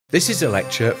This is a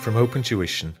lecture from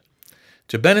OpenTuition.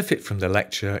 To benefit from the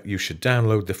lecture, you should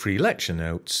download the free lecture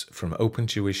notes from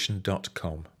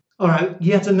opentuition.com. All right,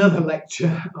 yet another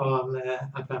lecture on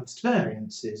advanced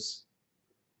variances.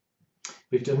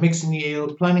 We've done mix and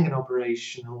yield, planning and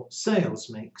operational, sales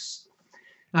mix.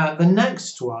 The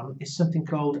next one is something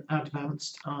called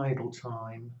advanced idle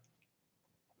time.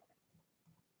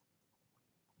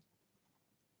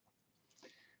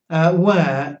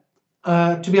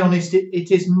 To be honest,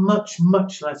 it is much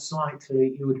less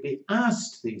likely you would be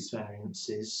asked these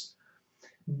variances,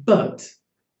 but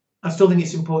I still think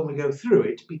it's important we go through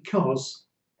it because,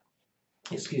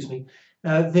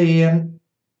 the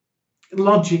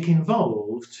logic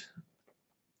involved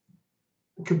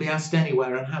could be asked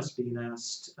anywhere and has been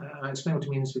asked. I'll explain what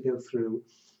it means as we go through.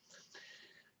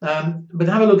 But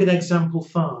have a look at example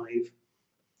 5.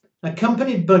 A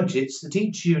company budgets that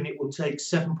each unit will take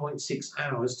 7.6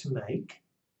 hours to make.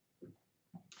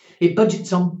 It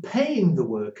budgets on paying the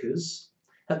workers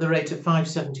at the rate of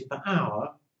 $5.70 per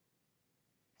hour,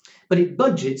 but it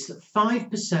budgets that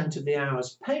 5% of the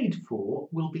hours paid for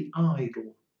will be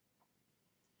idle.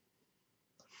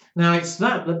 Now it's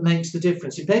that makes the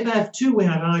difference. In paper F2 we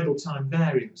had idle time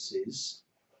variances,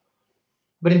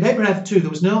 but in paper F2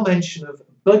 there was no mention of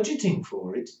budgeting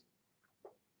for it,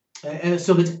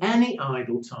 so that any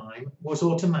idle time was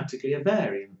automatically a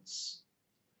variance.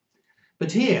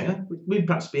 But here, we're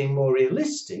perhaps being more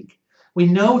realistic, we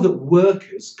know that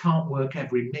workers can't work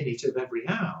every minute of every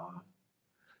hour.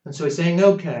 And so we're saying,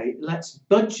 okay, let's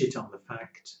budget on the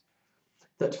fact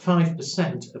that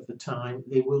 5% of the time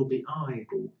they will be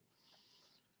idle.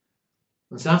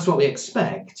 And so that's what we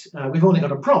expect. We've only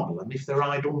got a problem if they're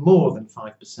idle more than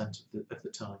 5% of the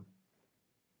time.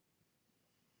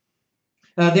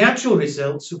 The actual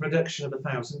results of production of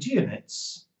 1,000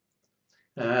 units.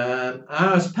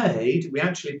 Hours paid, we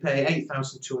actually pay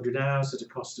 8,200 hours at a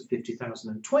cost of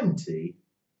 50,020,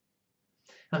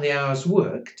 and the hours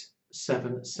worked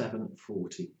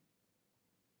 7,740.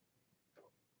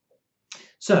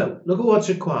 So look at what's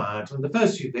required. And the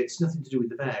first few bits, nothing to do with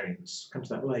the variance. Come to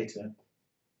that later.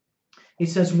 It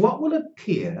says what will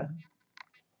appear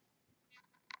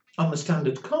on the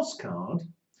standard cost card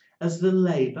as the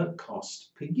labour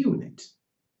cost per unit.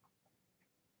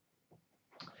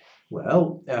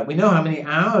 Well, we know how many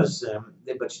hours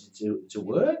they're budgeted to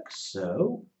work,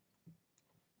 so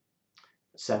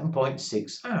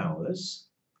 7.6 hours.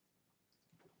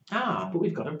 But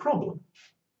we've got a problem.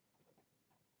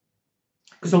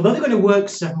 Because although they're going to work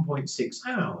 7.6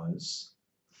 hours,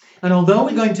 and although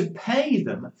we're going to pay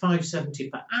them $5.70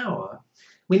 per hour,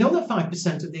 we know that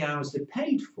 5% of the hours they're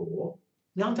paid for,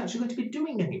 they aren't actually going to be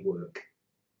doing any work.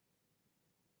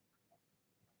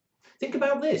 Think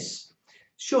about this.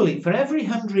 Surely for every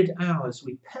 100 hours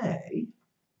we pay,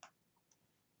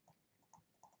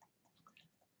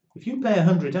 if you pay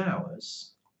 100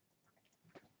 hours,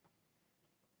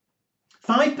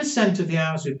 5% of the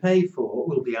hours we pay for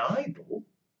will be idle.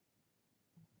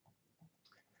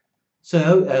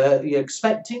 So you're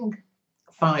expecting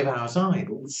 5 hours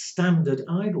idle, standard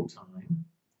idle time.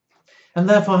 And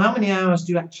therefore, how many hours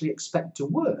do you actually expect to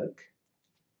work?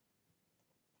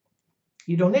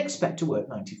 You don't expect to work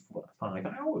 95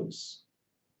 hours.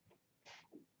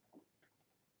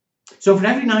 So for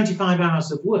every 95 hours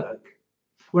of work,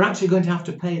 we're actually going to have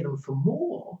to pay them for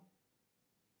more.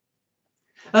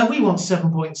 We want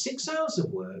 7.6 hours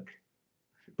of work,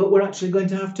 but we're actually going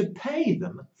to have to pay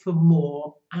them for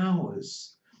more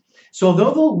hours. So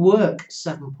although they'll work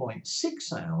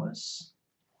 7.6 hours,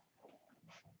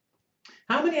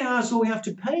 how many hours will we have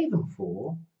to pay them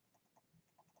for?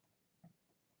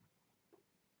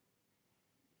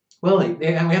 Well, we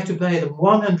have to pay them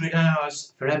 100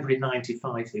 hours for every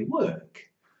 95 they work.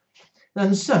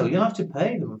 And so you'll have to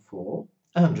pay them for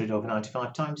 100 over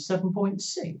 95 times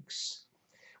 7.6.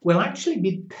 We'll actually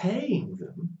be paying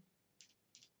them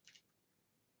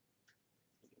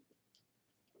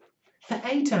for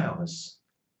 8 hours.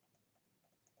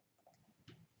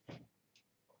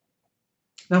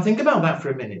 Now think about that for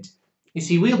a minute. You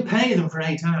see, we'll pay them for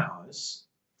 8 hours.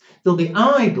 They'll be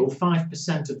idle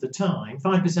 5% of the time.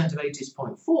 5% of 8 is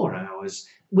 0.4 hours.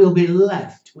 We'll be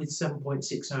left with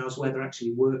 7.6 hours where they're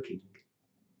actually working.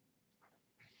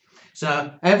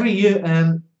 So every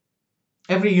unit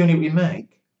we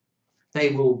make, they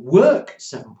will work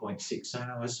 7.6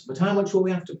 hours, but how much will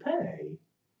we have to pay?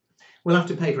 We'll have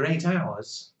to pay for 8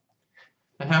 hours.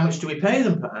 And how much do we pay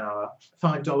them per hour?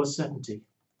 $5.70.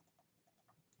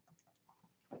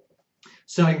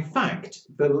 So in fact,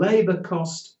 the labour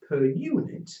cost per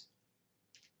unit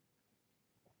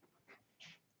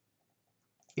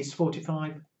is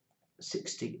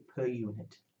 $45.60 per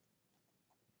unit.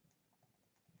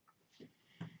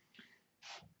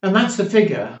 And that's the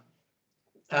figure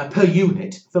per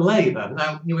unit for labour.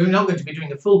 Now, we're not going to be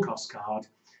doing a full cost card,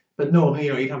 but normally,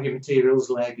 you'd have your materials,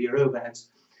 labour, your overheads.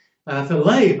 For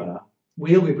labour,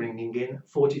 we'll be bringing in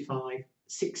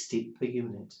 45.60 per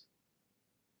unit.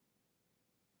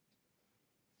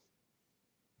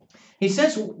 He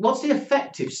says, what's the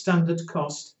effective standard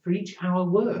cost for each hour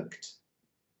worked?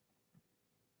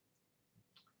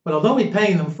 Well, although we're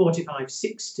paying them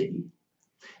 45.60,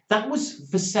 that was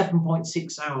for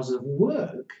 7.6 hours of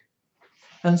work.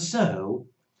 And so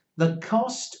the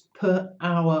cost per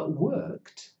hour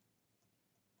worked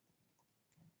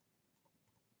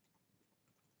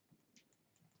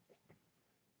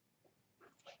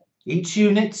each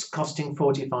unit's costing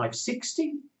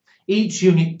 45.60. Each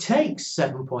unit takes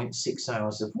 7.6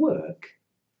 hours of work.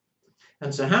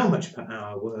 And so how much per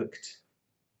hour worked?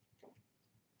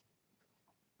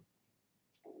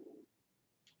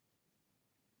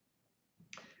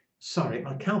 Sorry,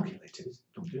 my calculator is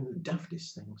doing the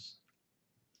daftest things.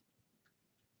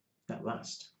 At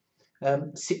last.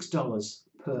 $6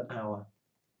 per hour.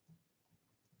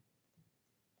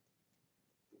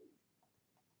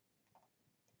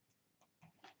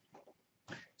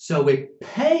 So we're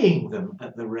paying them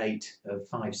at the rate of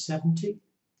 $5.70.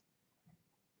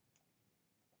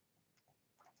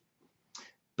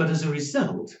 But as a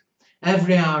result,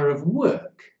 every hour of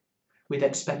work we'd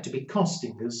expect to be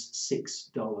costing us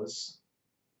 $6.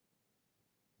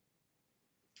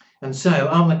 And so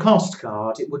on the cost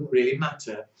card, it wouldn't really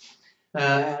matter.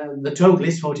 The total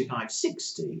is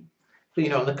 45.60,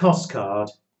 but on the cost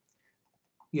card,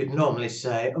 you'd normally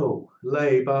say, oh,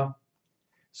 labour,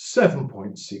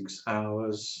 7.6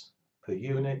 hours per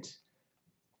unit.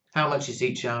 How much is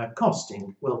each hour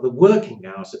costing? Well, the working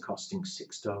hours are costing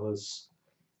 $6.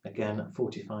 Again, at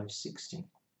 45.60.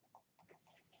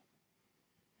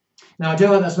 Now, I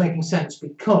don't know if that's making sense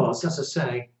because, as I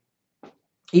say,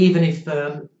 even if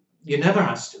you never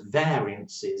asked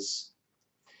variances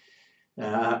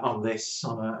on this,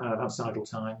 on idle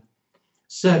time,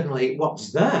 certainly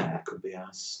what's there could be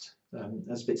asked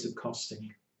as bits of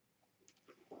costing.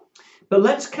 But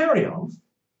let's carry on.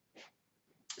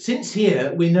 Since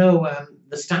here we know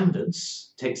the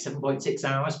standards take 7.6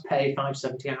 hours, pay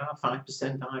 5.70 an hour,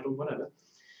 5% idle, whatever.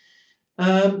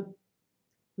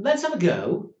 Let's have a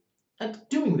go at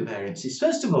doing the variances.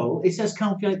 First of all, it says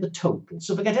calculate the total.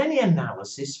 So forget any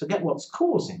analysis, forget what's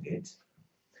causing it.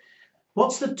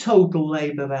 What's the total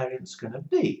labour variance going to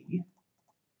be?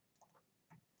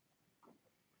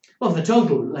 Well, for the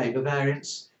total labour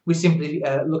variance, we simply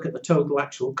look at the total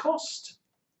actual cost.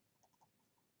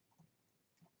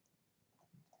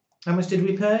 How much did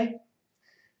we pay?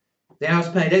 The hours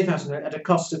paid 8,000 at a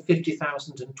cost of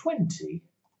 50,020.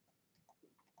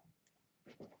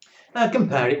 Now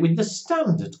compare it with the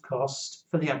standard cost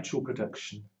for the actual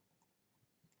production.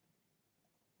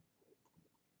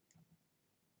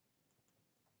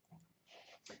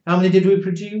 How many did we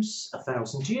produce?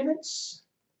 1,000 units.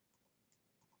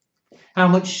 How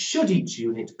much should each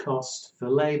unit cost for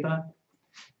labour?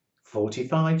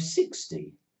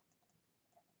 45.60.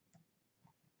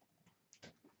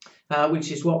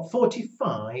 Which is what?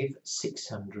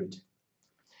 45,600.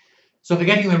 So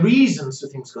forgetting the reasons for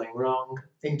things going wrong,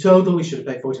 in total we should have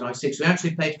paid 45.6. We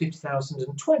actually paid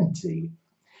 50,020.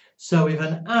 So we have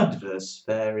an adverse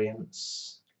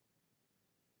variance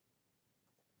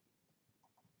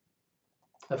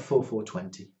of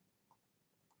 4,420.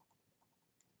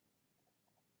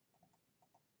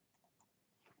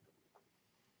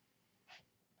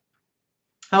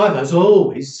 However, as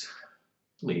always,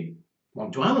 we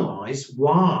want to analyse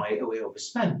why are we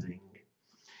overspending.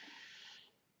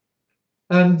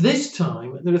 And this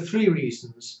time there are three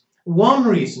reasons. One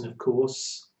reason, of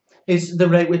course, is the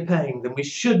rate we're paying them. We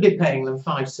should be paying them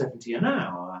 $5.70 an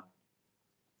hour.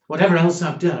 Whatever else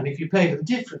I've done, if you pay them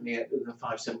differently than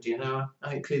 $5.70 an hour,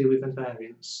 I think clearly we've a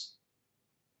variance.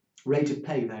 Rate of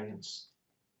pay variance.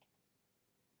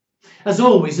 As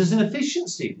always, there's an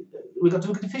efficiency. We've got to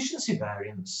look at efficiency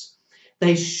variance.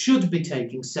 They should be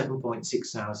taking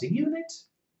 7.6 hours a unit.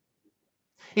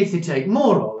 If they take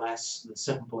more or less than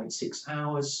 7.6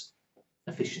 hours,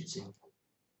 efficiency.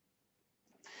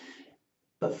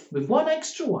 But with one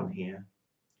extra one here,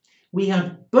 we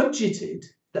had budgeted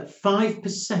that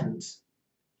 5%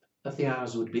 of the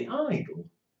hours would be idle.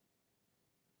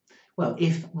 Well,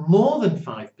 if more than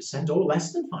 5% or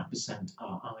less than 5%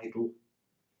 are idle,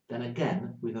 then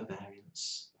again with a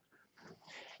variance.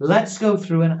 Let's go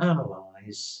through and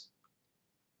analyse.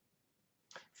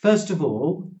 First of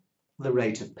all, the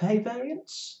rate of pay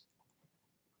variance.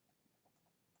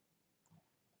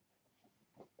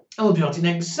 And we'll plot it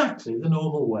in exactly the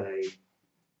normal way.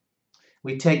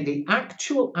 we take the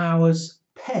actual hours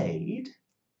paid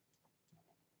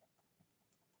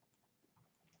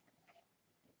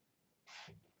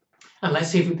and let's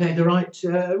see if we pay the right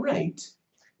rate.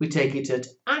 We take it at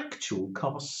actual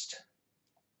cost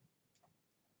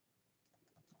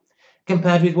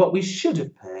compared with what we should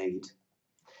have paid.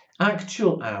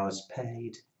 Actual hours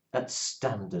paid at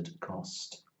standard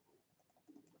cost.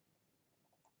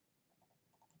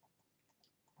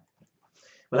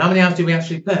 Well, how many hours did we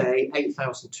actually pay?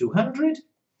 8,200.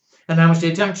 And how much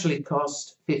did it actually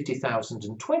cost?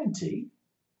 50,020.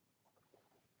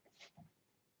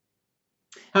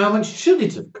 How much should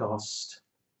it have cost?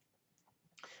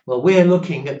 Well, we're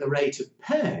looking at the rate of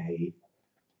pay.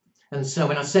 And so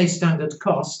when I say standard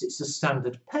cost, it's the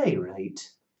standard pay rate.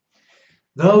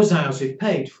 Those hours we've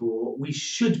paid for, we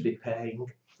should be paying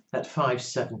at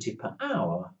 £5.70 per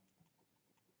hour.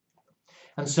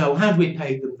 And so had we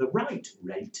paid them the right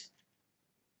rate,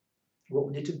 what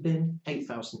would it have been?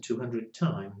 8,200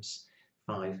 times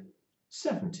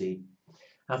 570.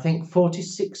 I think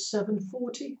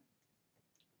 46,740.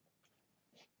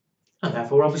 And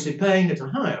therefore, obviously paying at a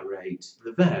higher rate,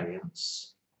 the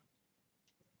variance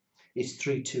is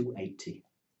 3,280.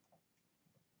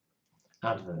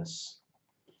 Adverse.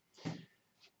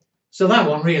 So that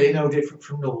one really no different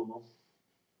from normal.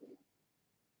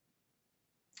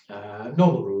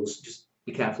 Normal rules, just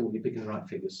be careful when you're picking the right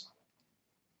figures.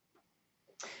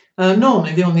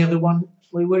 Normally, the only other one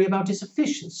we worry about is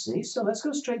efficiency. So let's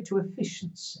go straight to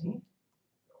efficiency.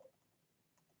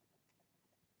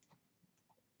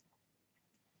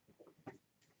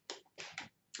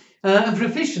 And for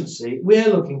efficiency, we're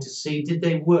looking to see did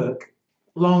they work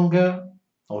longer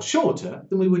or shorter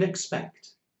than we would expect.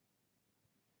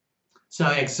 So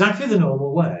exactly the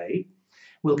normal way,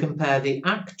 we'll compare the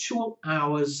actual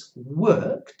hours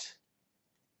worked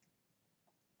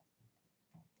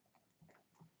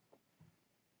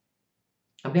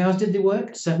how many hours did they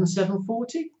work?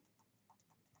 7,740.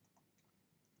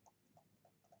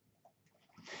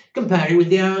 Compare it with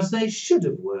the hours they should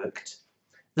have worked,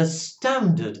 the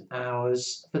standard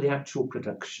hours for the actual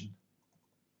production.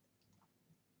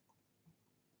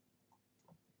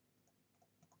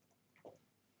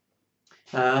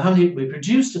 How many? We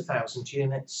produced 1,000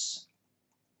 units.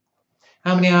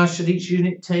 How many hours should each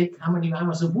unit take? How many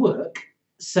hours of work?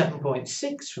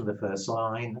 7.6 from the first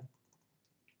line.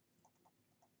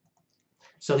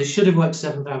 So they should have worked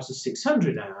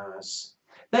 7,600 hours.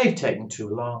 They've taken too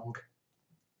long.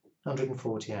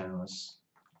 140 hours.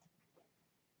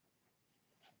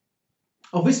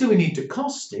 Obviously, we need to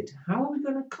cost it. How are we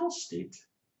going to cost it?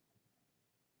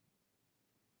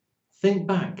 Think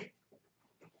back.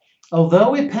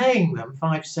 Although we're paying them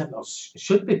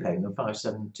should be paying them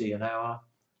 £5.70 an hour,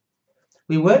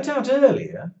 we worked out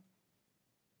earlier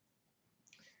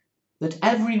that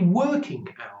every working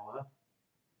hour,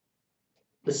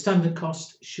 the standard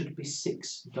cost should be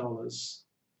 $6.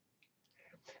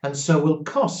 And so we'll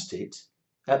cost it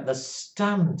at the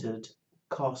standard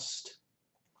cost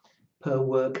per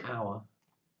work hour.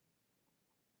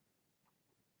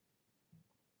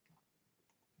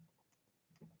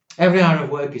 Every hour of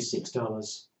work is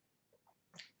 $6.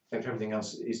 If everything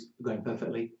else is going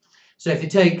perfectly. So if you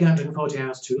take 140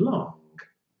 hours too long,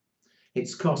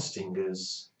 it's costing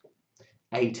us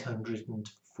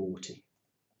 840.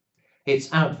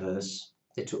 It's adverse.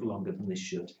 They took longer than they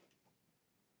should.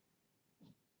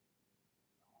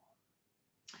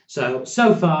 So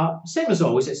far, same as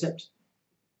always, except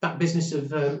that business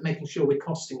of making sure we're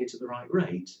costing it at the right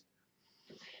rate.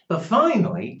 But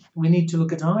finally, we need to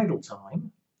look at idle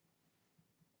time.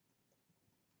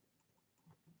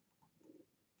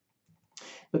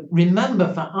 But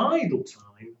remember, for idle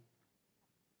time,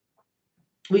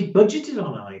 we budgeted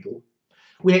on idle.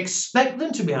 We expect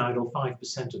them to be idle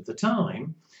 5% of the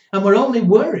time, and we're only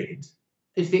worried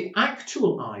if the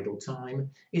actual idle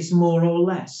time is more or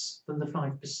less than the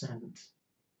 5%.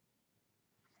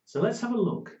 So let's have a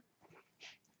look.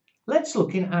 Let's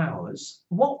look in hours.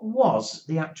 What was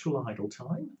the actual idle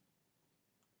time?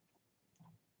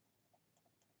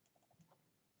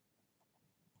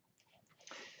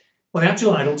 Well, the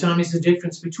actual idle time is the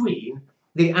difference between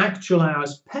the actual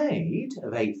hours paid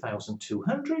of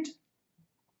 8,200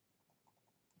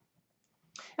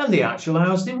 and the actual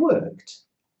hours they worked,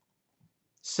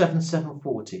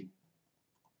 7,740.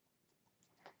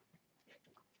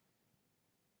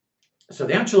 So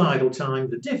the actual idle time,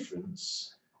 the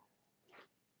difference,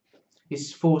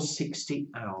 is 460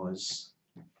 hours.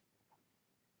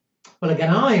 Well,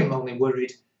 again, I am only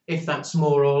worried if that's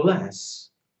more or less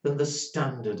than the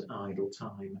standard idle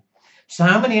time. So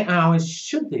how many hours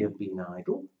should they have been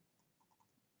idle?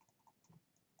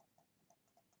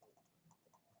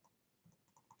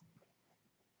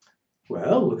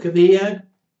 Well, look at the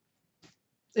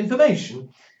information.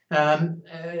 We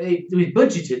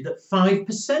budgeted that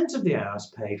 5% of the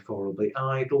hours paid for will be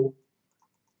idle.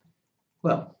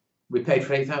 Well, we paid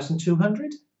for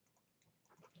 8,200.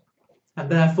 And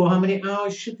therefore, how many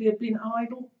hours should they have been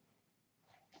idle?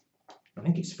 I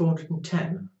think it's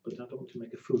 410, but I don't want to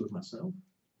make a fool of myself.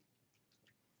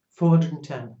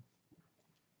 410.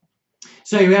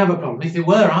 So you have a problem. If they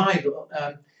were idle,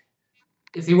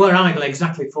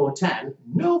 exactly 410,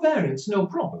 no variance, no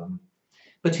problem.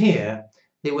 But here,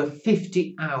 they were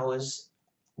 50 hours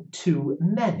too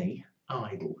many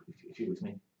idle, if you're with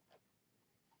me.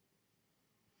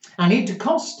 I need to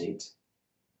cost it.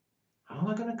 How am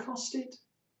I going to cost it?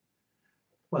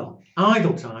 Well,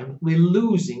 idle time, we're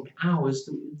losing hours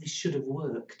that they should have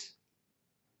worked.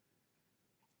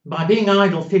 By being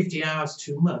idle 50 hours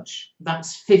too much,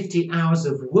 that's 50 hours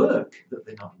of work that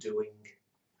they're not doing.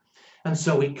 And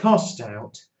so we cost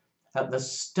out at the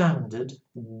standard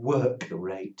work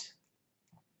rate,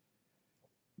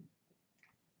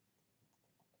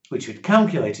 which we'd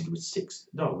calculated with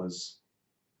 $6.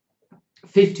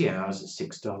 50 hours at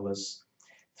 $6,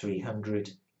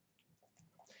 300.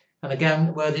 And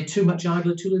again, were they too much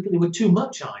idle or too little? They were too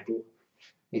much idle.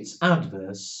 It's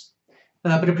adverse.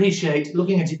 But appreciate,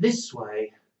 looking at it this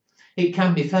way, it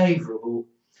can be favourable.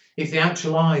 If the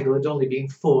actual idle had only been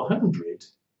 400,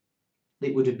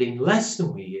 it would have been less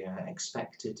than we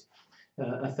expected,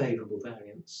 a favourable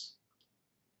variance.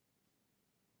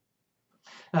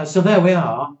 So there we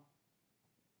are.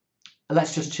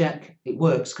 Let's just check it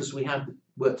works, because we had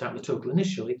worked out the total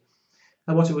initially.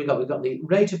 And what have we got? We've got the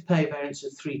rate of pay variance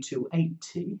of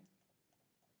 3280.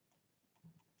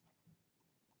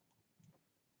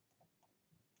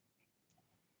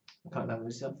 I can't remember,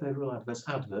 is that favourable, adverse?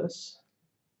 Adverse.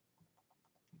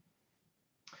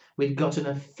 We've got an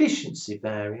efficiency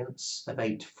variance of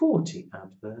 840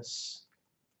 adverse.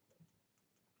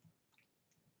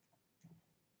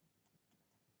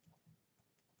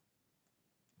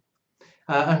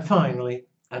 And finally,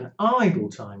 an idle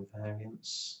time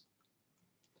variance.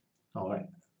 Or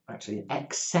actually,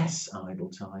 excess idle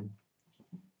time.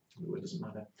 It doesn't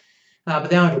matter. But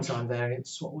the idle time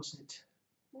variance, what was it?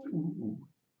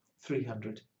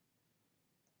 300.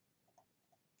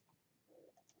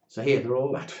 So here they're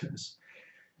all adverse.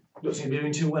 Don't seem to be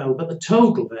doing too well, but the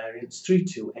total variance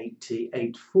 3280,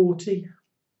 840,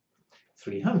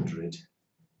 300.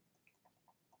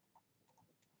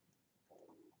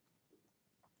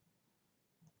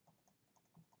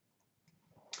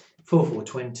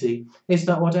 $4,420. Is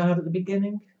that what I had at the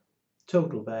beginning?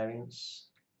 Total variance.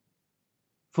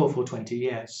 $4,420,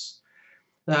 yes.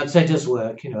 So it does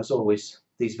work, you know, as always.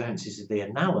 These variances are the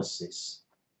analysis.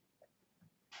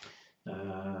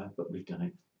 But we've done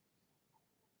it.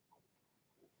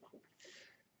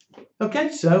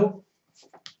 Okay, so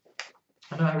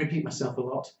I know I repeat myself a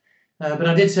lot, but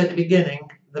I did say at the beginning,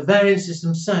 the variances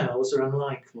themselves are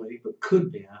unlikely, but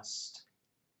could be asked.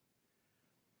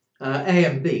 A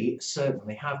and B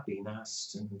certainly have been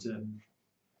asked, and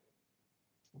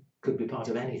could be part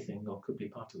of anything, or could be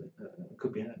part of it.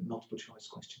 Could be a multiple choice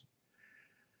question.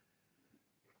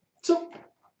 So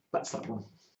that's that one.